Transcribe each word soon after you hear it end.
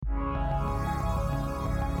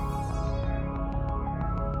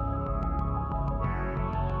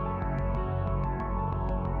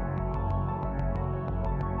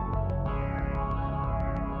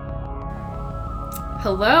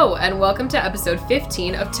Hello, and welcome to episode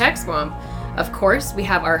 15 of Tech Swamp. Of course, we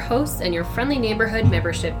have our hosts and your friendly neighborhood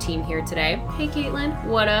membership team here today. Hey, Caitlin,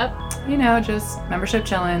 what up? You know, just membership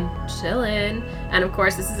chillin'. Chillin'. And of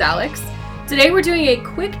course, this is Alex. Today we're doing a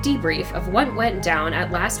quick debrief of what went down at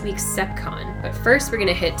last week's SEPCon. But first, we're going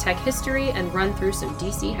to hit tech history and run through some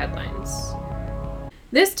DC headlines.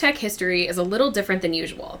 This tech history is a little different than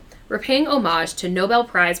usual. We're paying homage to Nobel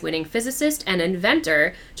Prize-winning physicist and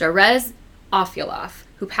inventor Jarez Afyalov,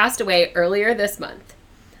 who passed away earlier this month.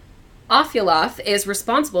 Afyalov is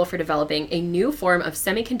responsible for developing a new form of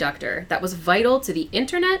semiconductor that was vital to the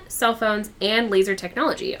internet, cell phones, and laser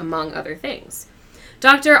technology, among other things.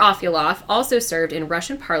 Dr. Afyalov also served in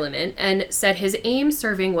Russian parliament and said his aim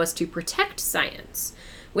serving was to protect science.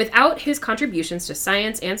 Without his contributions to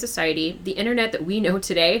science and society, the internet that we know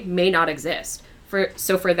today may not exist.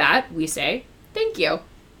 So for that, we say, thank you.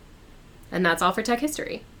 And that's all for tech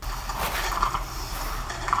history.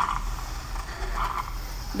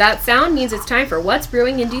 That sound means it's time for What's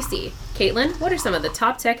Brewing in DC. Caitlin, what are some of the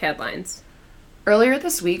top tech headlines? Earlier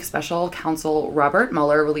this week, Special Counsel Robert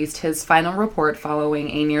Mueller released his final report following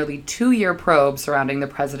a nearly 2-year probe surrounding the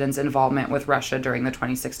president's involvement with Russia during the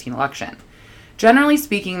 2016 election. Generally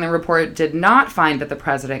speaking, the report did not find that the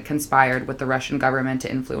president conspired with the Russian government to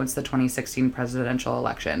influence the 2016 presidential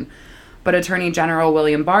election. But Attorney General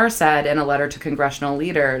William Barr said in a letter to congressional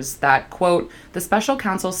leaders that, quote, the special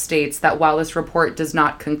counsel states that while this report does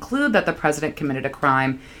not conclude that the president committed a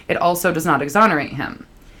crime, it also does not exonerate him.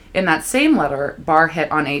 In that same letter, Barr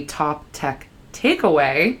hit on a top tech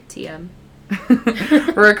takeaway TM.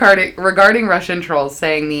 regarding Russian trolls,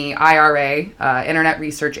 saying the IRA, Internet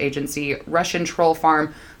Research Agency, Russian troll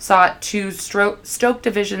farm sought to stoke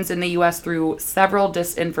divisions in the U.S. through several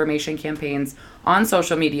disinformation campaigns on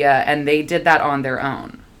social media, and they did that on their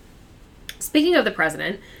own. Speaking of the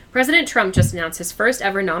president, President Trump just announced his first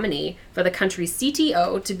ever nominee for the country's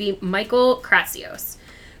CTO to be Michael Kratsios.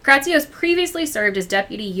 Kratsios previously served as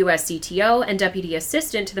Deputy U.S. CTO and Deputy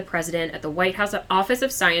Assistant to the President at the White House Office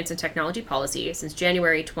of Science and Technology Policy since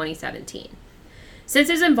January 2017. Since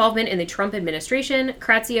his involvement in the Trump administration,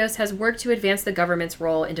 Kratsios has worked to advance the government's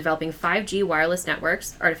role in developing 5G wireless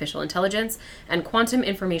networks, artificial intelligence, and quantum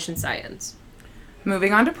information science.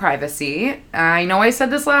 Moving on to privacy. I know I said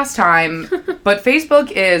this last time, but Facebook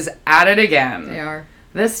is at it again. They are.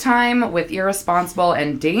 This time with irresponsible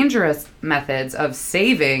and dangerous methods of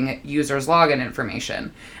saving users' login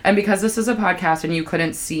information. And because this is a podcast and you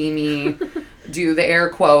couldn't see me do the air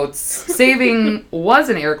quotes, saving was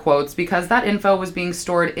in air quotes because that info was being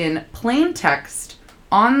stored in plain text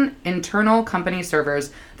on internal company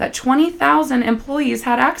servers that 20,000 employees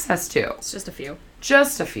had access to. It's just a few.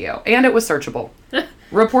 Just a few. And it was searchable.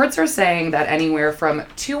 Reports are saying that anywhere from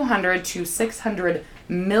 200 to 600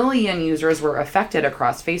 million users were affected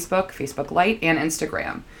across Facebook, Facebook Lite, and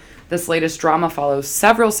Instagram. This latest drama follows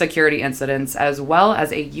several security incidents as well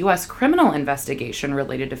as a U.S. criminal investigation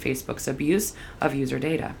related to Facebook's abuse of user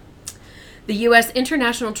data. The U.S.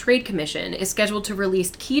 International Trade Commission is scheduled to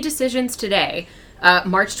release key decisions today,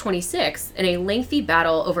 March 26th, in a lengthy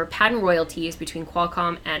battle over patent royalties between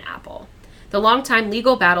Qualcomm and Apple. The long-time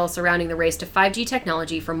legal battle surrounding the race to 5G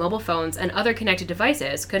technology for mobile phones and other connected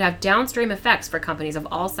devices could have downstream effects for companies of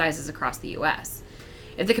all sizes across the U.S.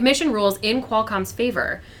 If the commission rules in Qualcomm's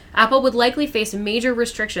favor, Apple would likely face major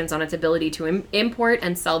restrictions on its ability to import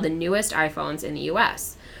and sell the newest iPhones in the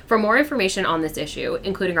U.S. For more information on this issue,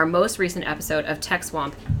 including our most recent episode of Tech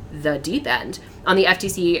Swamp, The Deep End, on the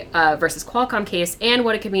FTC versus Qualcomm case and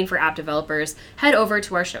what it could mean for app developers, head over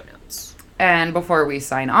to our show notes. And before we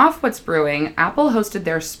sign off What's Brewing, Apple hosted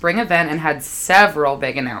their spring event and had several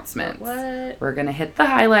big announcements. What? We're going to hit the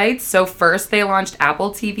highlights. So first, they launched Apple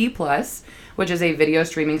TV Plus, which is a video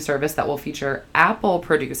streaming service that will feature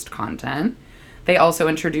Apple-produced content. They also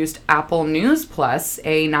introduced Apple News Plus,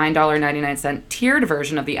 a $9.99 tiered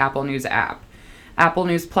version of the Apple News app. Apple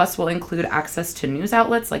News Plus will include access to news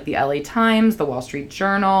outlets like the LA Times, the Wall Street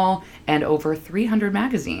Journal, and over 300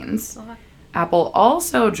 magazines. Apple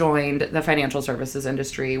also joined the financial services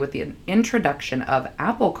industry with the introduction of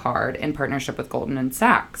Apple Card in partnership with Goldman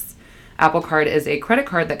Sachs. Apple Card is a credit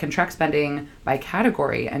card that can track spending by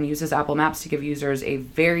category and uses Apple Maps to give users a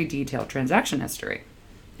very detailed transaction history.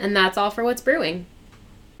 And that's all for What's Brewing.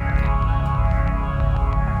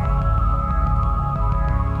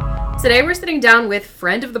 Today we're sitting down with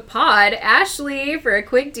friend of the pod, Ashley, for a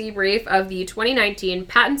quick debrief of the 2019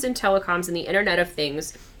 Patents and Telecoms in the Internet of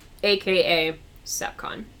Things, aka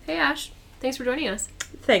SEPCon. Hey Ash, thanks for joining us.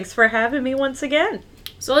 Thanks for having me once again.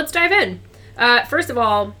 So let's dive in. First of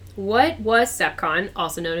all, What was SEPCON,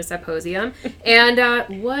 also known as Symposium,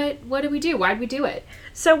 and what did we do? Why did we do it?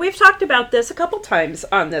 So we've talked about this a couple times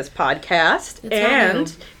on this podcast, It's and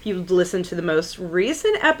if you've listened to the most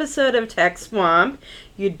recent episode of Tech Swamp,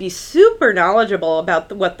 you'd be super knowledgeable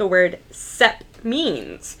about what the word SEP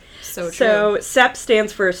means. So true. So SEP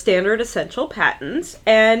stands for Standard Essential Patents,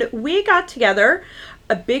 and we got together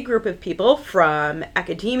a big group of people from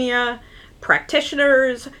academia,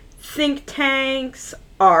 practitioners, think tanks,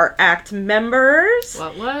 our ACT members,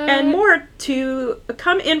 and more to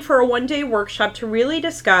come in for a one-day workshop to really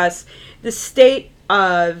discuss the state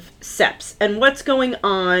of SEPs and what's going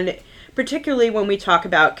on, particularly when we talk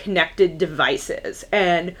about connected devices.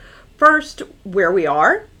 And first, where we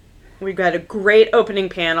are. We've got a great opening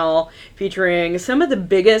panel featuring some of the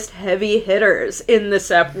biggest heavy hitters in the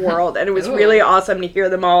SEP world, and it was really awesome to hear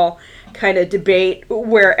them all kind of debate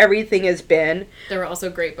where everything has been. There were also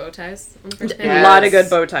great bow ties on the first A panel. lot of good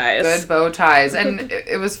bow ties. Good bow ties. And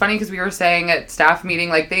it was funny because we were saying at staff meeting,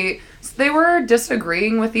 like, they were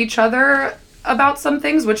disagreeing with each other about some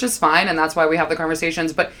things, which is fine, and that's why we have the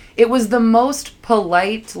conversations, but it was the most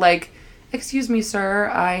polite, like, excuse me, sir,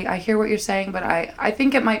 I hear what you're saying, but I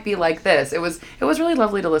think it might be like this. It was really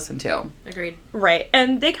lovely to listen to. Agreed. Right,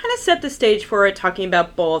 and they kind of set the stage for it, talking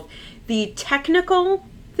about both the technical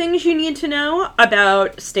things you need to know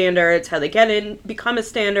about standards, how they get in, become a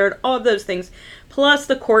standard, all of those things, plus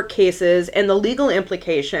the court cases and the legal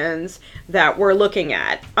implications that we're looking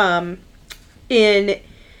at. In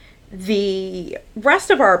the rest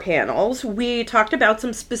of our panels, we talked about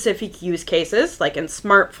some specific use cases, like in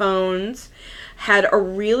smartphones, had a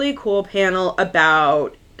really cool panel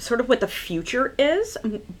about sort of what the future is,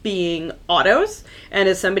 being autos. And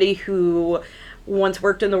as somebody who once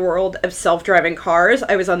worked in the world of self-driving cars,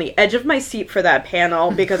 I was on the edge of my seat for that panel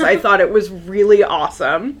because I thought it was really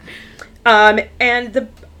awesome. And the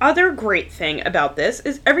other great thing about this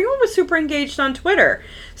is everyone was super engaged on Twitter.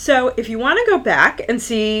 So if you want to go back and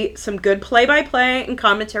see some good play-by-play and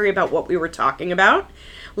commentary about what we were talking about,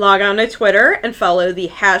 log on to Twitter and follow the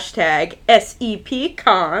hashtag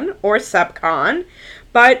SEPCon or SEPCon.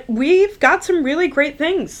 But we've got some really great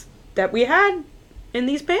things that we had in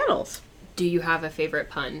these panels. Do you have a favorite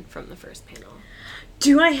pun from the first panel?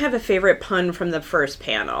 Do I have a favorite pun from the first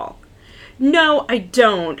panel? No, I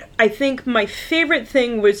don't. I think my favorite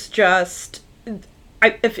thing was just,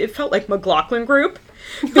 it felt like McLaughlin Group,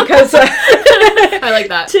 because I like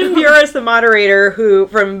that. Tim Burris, the moderator, who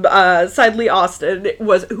from Sidley Austin,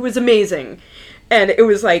 who was amazing, and it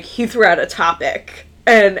was like he threw out a topic,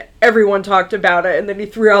 and everyone talked about it, and then he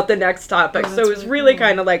threw out the next topic, so it was really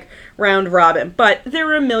kind of like round robin. But there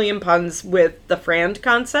were a million puns with the FRAND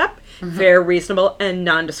concept, fair, reasonable, and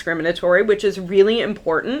non-discriminatory, which is really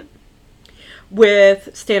important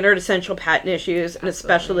with standard essential patent issues, and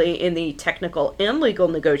especially in the technical and legal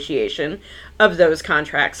negotiation of those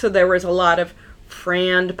contracts. So there was a lot of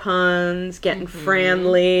FRAND puns, getting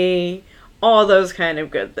friendly, all those kind of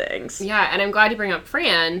good things. Yeah, and I'm glad you bring up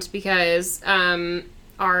FRAND because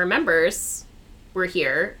our members were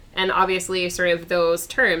here, and obviously sort of those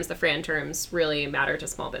terms, the FRAND terms, really matter to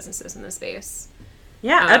small businesses in this space.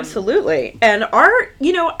 Yeah, absolutely. And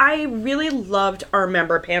I really loved our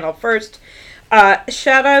member panel. First,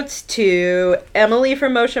 shout outs to Emily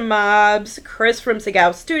from Motion Mobs, Chris from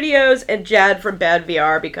Segal Studios, and Jad from Bad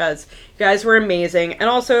VR, because you guys were amazing. And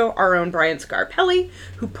also our own Brian Scarpelli,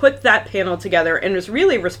 who put that panel together and was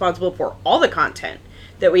really responsible for all the content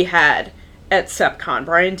that we had at SEPCon.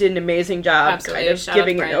 Brian did an amazing job Absolutely. kind of Shout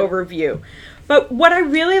giving out an Brian. overview. But what I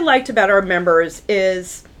really liked about our members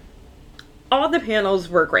is all the panels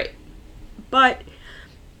were great. But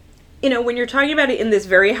when you're talking about it in this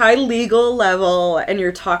very high legal level, and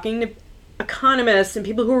you're talking to economists and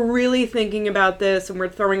people who are really thinking about this, and we're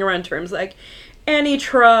throwing around terms like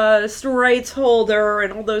antitrust, rights holder,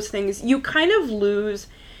 and all those things, you kind of lose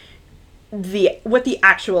what the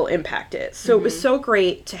actual impact is. So it was so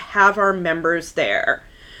great to have our members there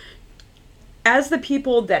as the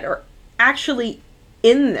people that are actually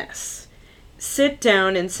in this sit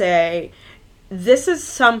down and say, this is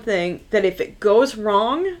something that if it goes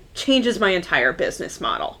wrong, changes my entire business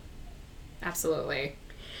model. Absolutely.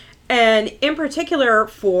 And in particular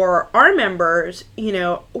for our members,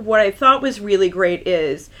 what I thought was really great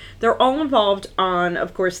is they're all involved on,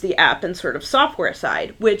 of course, the app and sort of software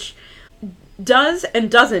side, which does and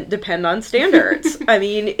doesn't depend on standards. I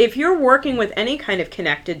mean, if you're working with any kind of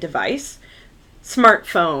connected device,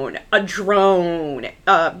 smartphone, a drone,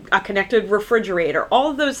 a connected refrigerator,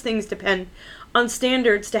 all of those things depend on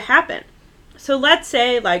standards to happen. So let's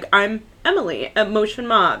say, like, I'm Emily at Motion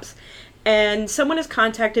Mobs, and someone has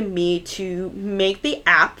contacted me to make the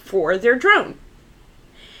app for their drone.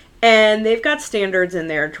 And they've got standards in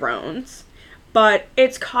their drones, but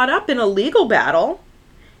it's caught up in a legal battle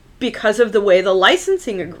because of the way the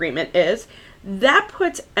licensing agreement is. That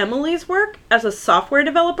puts Emily's work as a software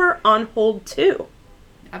developer on hold too.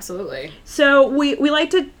 Absolutely. So we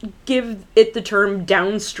like to give it the term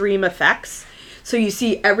downstream effects. So you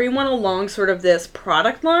see everyone along sort of this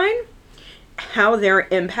product line, how they're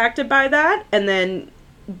impacted by that, and then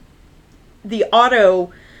the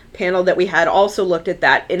auto panel that we had also looked at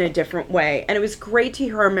that in a different way. And it was great to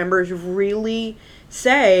hear our members really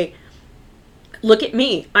say, look at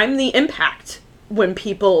me, I'm the impact when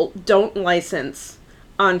people don't license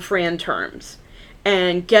on FRAND terms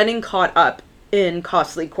and getting caught up in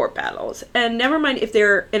costly court battles. And never mind if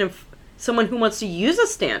they're someone who wants to use a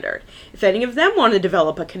standard, if any of them want to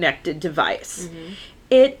develop a connected device,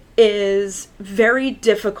 it is very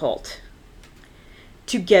difficult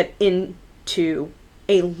to get into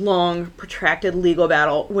a long, protracted legal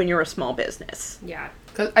battle when you're a small business. Yeah.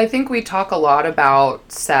 'Cause I think we talk a lot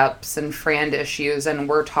about SEPs and FRAND issues, and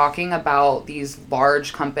we're talking about these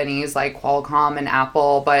large companies like Qualcomm and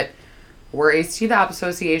Apple, but we're ACT the App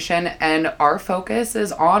Association, and our focus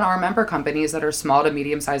is on our member companies that are small to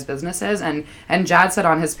medium-sized businesses. And Jad said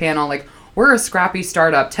on his panel, like, we're a scrappy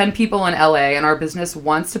startup, 10 people in LA, and our business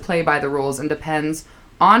wants to play by the rules and depends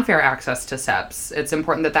on fair access to SEPs. It's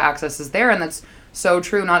important that the access is there, and that's so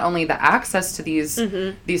true. Not only the access to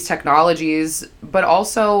these technologies, but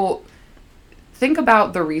also think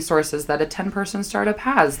about the resources that a 10-person startup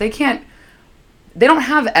has. They don't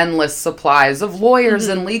have endless supplies of lawyers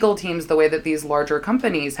and legal teams the way that these larger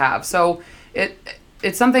companies have. So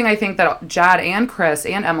it's something I think that Jad and Chris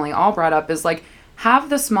and Emily all brought up is like, have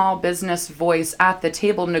the small business voice at the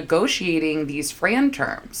table negotiating these FRAND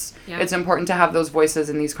terms. Yeah. It's important to have those voices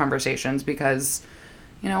in these conversations because,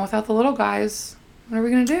 without the little guys, what are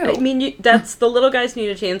we going to do? I mean, that's the little guys need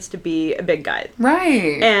a chance to be a big guy.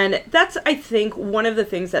 Right. And that's, I think, one of the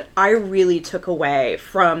things that I really took away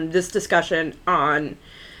from this discussion on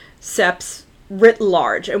SEPs writ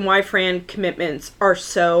large and why FRAND commitments are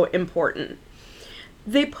so important.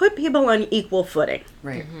 They put people on equal footing.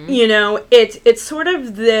 Right. It's sort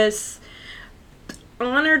of this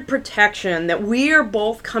honored protection that we are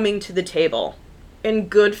both coming to the table in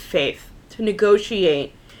good faith to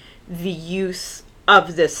negotiate the use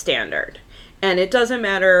of this standard. And it doesn't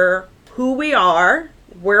matter who we are,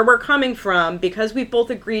 where we're coming from, because we both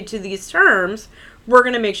agreed to these terms, we're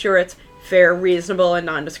going to make sure it's fair, reasonable, and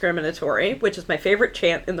non-discriminatory, which is my favorite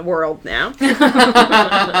chant in the world now.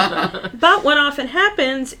 But what often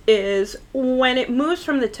happens is when it moves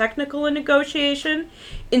from the technical negotiation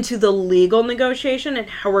into the legal negotiation and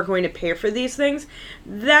how we're going to pay for these things,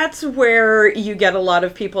 that's where you get a lot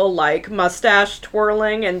of people like mustache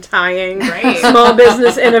twirling and tying small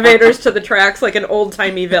business innovators to the tracks like an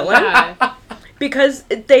old-timey villain. Yeah. Because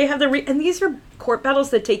they have and these are court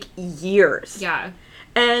battles that take years. Yeah.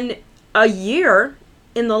 And a year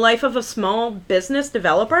in the life of a small business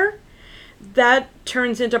developer, that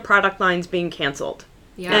turns into product lines being canceled.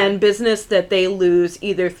 Yeah. And business that they lose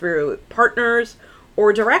either through partners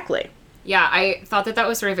or directly. Yeah, I thought that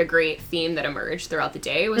was sort of a great theme that emerged throughout the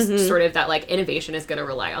day, was sort of that, like, innovation is going to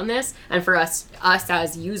rely on this. And for us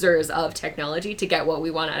as users of technology to get what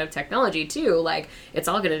we want out of technology, too, like, it's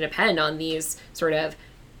all going to depend on these sort of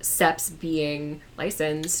SEPs being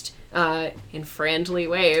licensed in friendly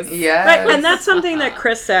ways. Yes. Right, and that's something that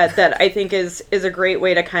Chris said that I think is a great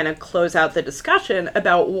way to kind of close out the discussion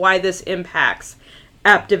about why this impacts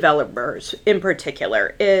app developers in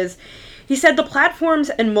particular, is he said the platforms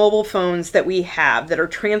and mobile phones that we have that are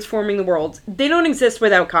transforming the world, they don't exist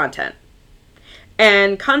without content.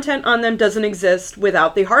 And content on them doesn't exist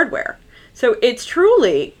without the hardware. So it's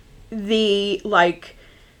truly the,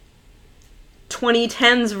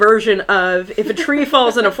 2010s version of if a tree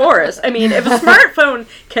falls in a forest. I mean, if a smartphone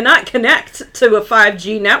cannot connect to a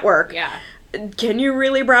 5G network, can you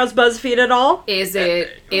really browse BuzzFeed at all? Is it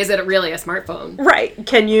really a smartphone? Right.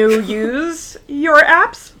 Can you use your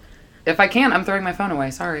apps? If I can, I'm throwing my phone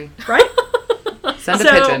away. Sorry. Right? Send a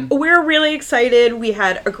pigeon. We're really excited. We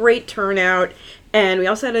had a great turnout. And we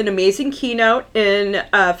also had an amazing keynote in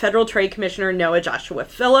Federal Trade Commissioner Noah Joshua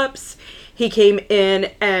Phillips. He came in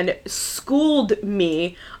and schooled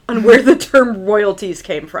me on where the term royalties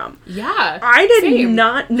came from. Yeah. I did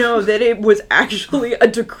not know that it was actually a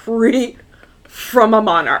decree from a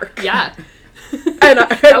monarch. Yeah. And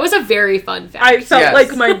that was a very fun fact. I felt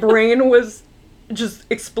like my brain was just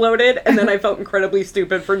exploded, and then I felt incredibly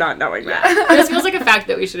stupid for not knowing that. This feels like a fact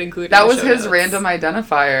that we should include. That in the was show his notes. random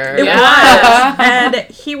identifier. It Yeah. was. And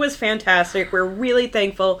he was fantastic. We're really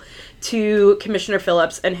thankful to Commissioner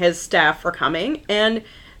Phillips and his staff for coming. And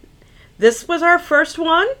this was our first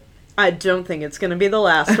one. I don't think it's going to be the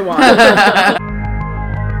last one.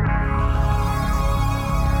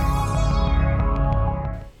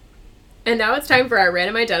 And now it's time for our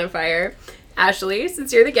random identifier. Ashley,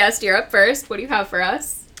 since you're the guest, you're up first. What do you have for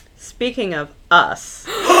us? Speaking of us.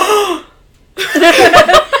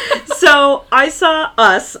 So I saw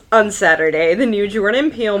Us on Saturday, the new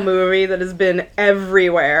Jordan Peele movie that has been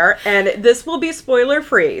everywhere, and this will be spoiler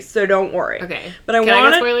free, so don't worry. Okay. But I Can I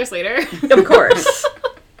want get spoilers later? of course.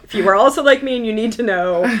 If you are also like me and you need to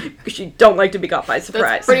know, because you don't like to be caught by surprise.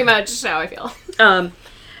 That's pretty much how I feel.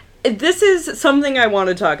 This is something I want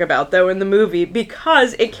to talk about, though, in the movie,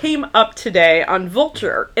 because it came up today on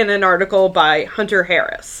Vulture in an article by Hunter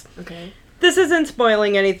Harris. Okay. This isn't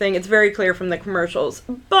spoiling anything, it's very clear from the commercials,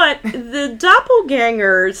 but the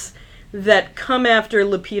doppelgangers that come after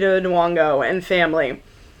Lupita Nyong'o and family,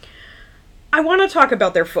 I want to talk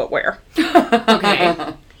about their footwear. Okay.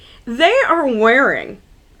 They are wearing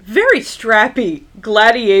very strappy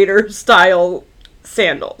gladiator-style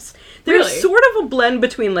sandals. They're Really? sort of a blend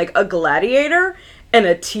between, like, a gladiator and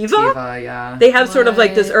a Teva. Teva, yeah. They have sort of,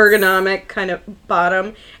 like, this What? ergonomic kind of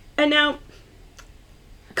bottom. And now,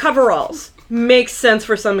 coveralls makes sense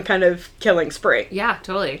for some kind of killing spree. Yeah,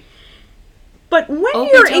 totally. But when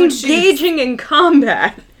Open-toed you're shoes. engaging in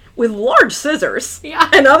combat with large scissors Yeah.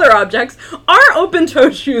 and other objects, are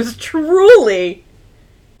open-toed shoes truly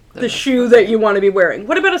the shoe that you want to be wearing?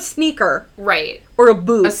 What about a sneaker Right. or a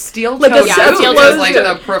boot? A steel Like toe a Yeah, boot steel is toe like boot.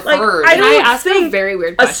 the preferred. I Can I don't ask a think very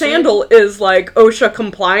weird a question? sandal is like OSHA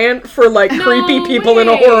compliant for like creepy people in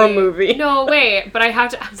a way. horror movie. No, wait. But I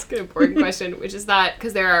have to ask an important question, which is that,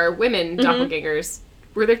 because there are women doppelgangers,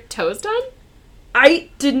 were their toes done? I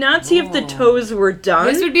did not see if the toes were done,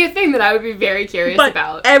 This would be a thing that I would be very curious but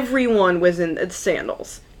about. everyone was in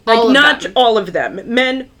sandals. Like, All of not them. all of them.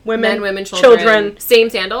 Men, women, Men, women, children. Same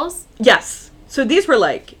sandals? Yes. So these were,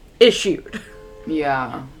 like, issued.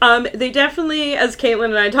 Yeah. They definitely, as Caitlin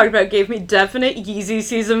and I talked about, gave me definite Yeezy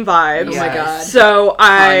season vibes. Oh my Yes. god. So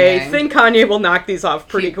I Kanye. think Kanye will knock these off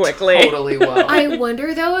pretty He quickly. Totally will. I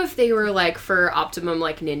wonder though if they were like for optimum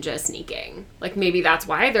like ninja sneaking. Like maybe that's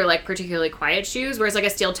why they're like particularly quiet shoes, whereas like a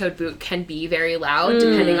steel-toed boot can be very loud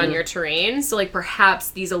depending on your terrain. So like perhaps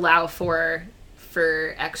these allow for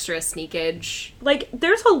extra sneakage. Like,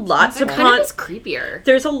 there's a lot to It kind of ponder. is creepier.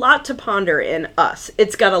 There's a lot to ponder in Us.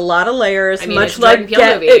 It's got a lot of layers, I mean, much it's a Jordan like Peele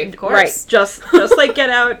Get movie, of course. Right, just like Get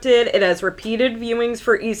Out did. It has repeated viewings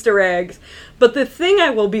for Easter eggs. But the thing I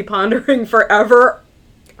will be pondering forever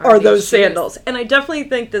are these those shoes. sandals. And I definitely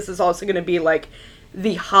think this is also going to be like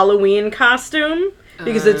the Halloween costume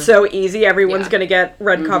because it's so easy. Everyone's yeah. going to get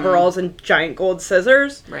red coveralls and giant gold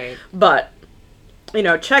scissors. Right. But, you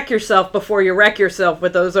know, check yourself before you wreck yourself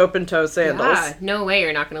with those open-toe sandals. Yeah, no way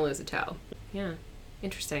you're not going to lose a toe. Yeah,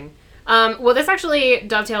 interesting. Well, this actually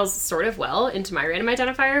dovetails sort of well into my random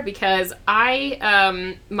identifier because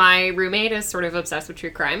my roommate is sort of obsessed with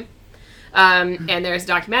true crime. And there's a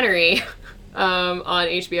documentary on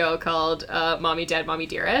HBO called Mommy Dead, Mommy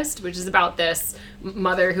Dearest, which is about this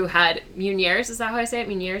mother who had Meniere's, is that how I say it?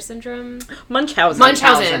 Meniere's syndrome? Munchausen.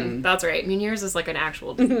 Munchausen. That's right. Meniere's is like an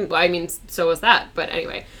actual. Well, I mean, so was that. But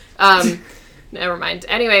anyway, never mind.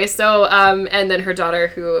 Anyway, so and then her daughter,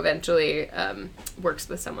 who eventually works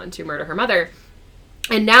with someone to murder her mother,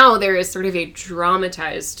 and now there is sort of a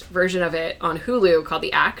dramatized version of it on Hulu called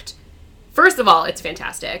The Act. First of all, it's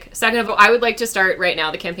fantastic. Second of all, I would like to start right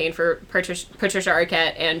now the campaign for Patricia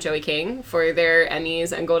Arquette and Joey King for their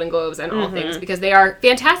Emmys and Golden Globes and all things because they are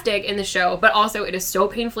fantastic in the show, but also it is so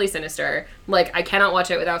painfully sinister. Like, I cannot watch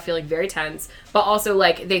it without feeling very tense, but also,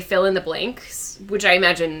 like, they fill in the blanks, which I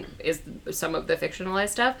imagine is some of the fictionalized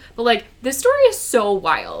stuff. But, like, this story is so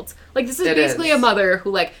wild. Like, this is It basically is. a mother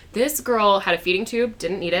who, like, this girl had a feeding tube,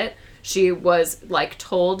 didn't need it. She was, like,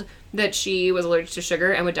 told that she was allergic to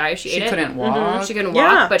sugar and would die if she ate it. She couldn't walk. She couldn't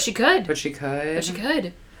Yeah. walk, but she could. But she could. But she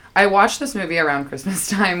could. I watched this movie around Christmas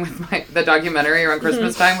time with the documentary around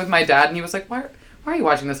Christmas time with my dad, and he was like, why are you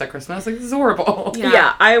watching this at Christmas? Like, this is horrible.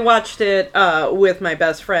 Yeah, I watched it with my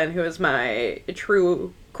best friend, who is my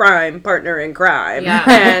true crime partner in crime. Yeah.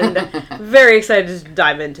 And very excited to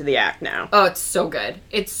dive into The Act now. Oh, it's so good.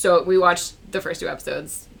 We watched the first 2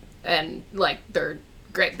 episodes, and, like, they're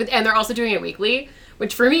great. And they're also doing it weekly,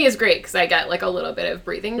 which for me is great, because I get, like, a little bit of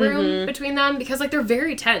breathing room between them, because, like, they're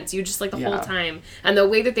very tense. You just, like, the whole time. And the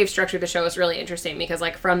way that they've structured the show is really interesting, because,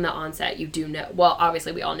 like, from the onset, you do know, well,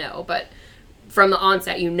 obviously we all know, but from the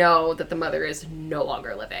onset, you know that the mother is no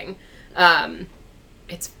longer living.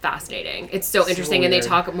 It's fascinating. It's so interesting, and they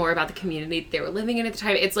talk more about the community they were living in at the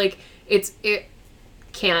time. It's like it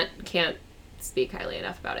can't speak highly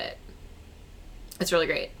enough about it. It's really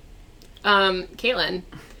great. Caitlin,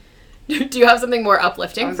 do you have something more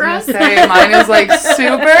uplifting for us? Mine is like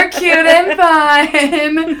super cute and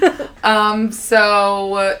fun.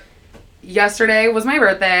 So yesterday was my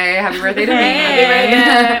birthday. Happy birthday to me.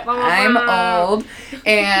 Happy birthday. I'm old.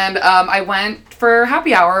 And I went for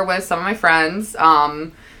happy hour with some of my friends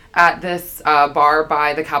at this bar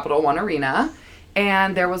by the Capital One Arena.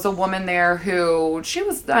 And there was a woman there who, she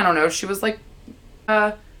was like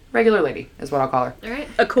a regular lady is what I'll call her. All right.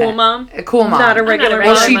 A cool mom? A cool mom. Not a regular mom.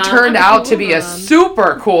 Well, she turned out to be mom. a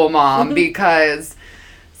super cool mom because,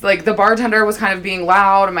 like, the bartender was kind of being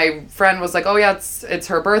loud, and my friend was like, oh, yeah, it's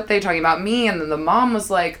her birthday, talking about me, and then the mom was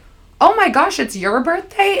like, oh my gosh, it's your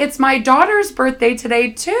birthday? It's my daughter's birthday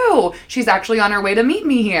today, too. She's actually on her way to meet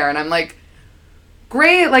me here. And I'm like,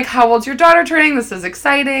 great, like, how old's your daughter turning? This is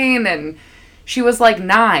exciting. And she was like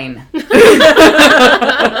 9.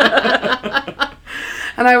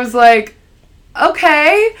 And I was like,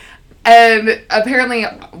 okay. And apparently,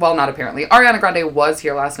 well, not apparently, Ariana Grande was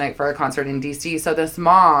here last night for a concert in DC. So this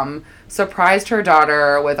mom surprised her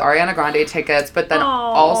daughter with Ariana Grande tickets, but then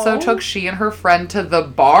also took she and her friend to the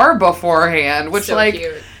bar beforehand, which, So like,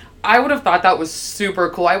 cute. I would have thought that was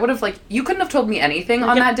super cool. I would have, like, you couldn't have told me anything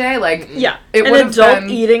on that day. Like, Yeah. it An would have adult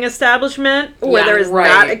been, eating establishment where Yeah, there is right.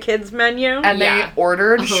 not a kid's menu. and Yeah. they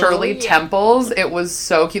ordered Shirley Yeah. Temples. It was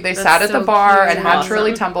so cute. They That's sat at the so bar cute. and had Awesome.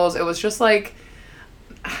 Shirley Temples. It was just like,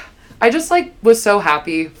 I just like was so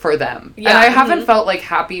happy for them. Yeah. And I haven't felt like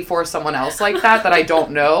happy for someone else like that I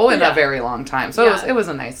don't know in Yeah. a very long time. So Yeah. it was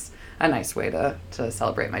a nice way to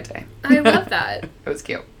celebrate my day. I love that. It was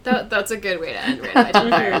cute. That's a good way to end Random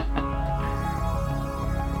Fire.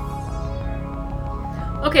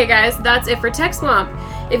 Okay, guys, that's it for Tech Swamp.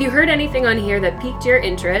 If you heard anything on here that piqued your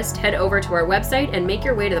interest, head over to our website and make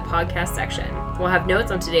your way to the podcast section. We'll have notes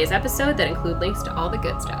on today's episode that include links to all the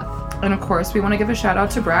good stuff. And of course, we want to give a shout out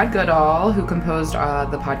to Brad Goodall, who composed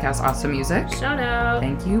the podcast Awesome Music. Shout out.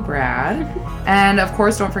 Thank you, Brad. And of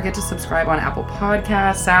course, don't forget to subscribe on Apple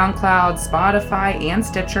Podcasts, SoundCloud, Spotify, and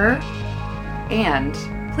Stitcher. And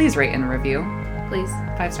please rate and review. Please.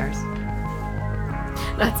 5 stars.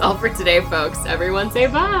 That's all for today, folks. Everyone say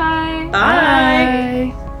bye.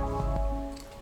 Bye. Bye.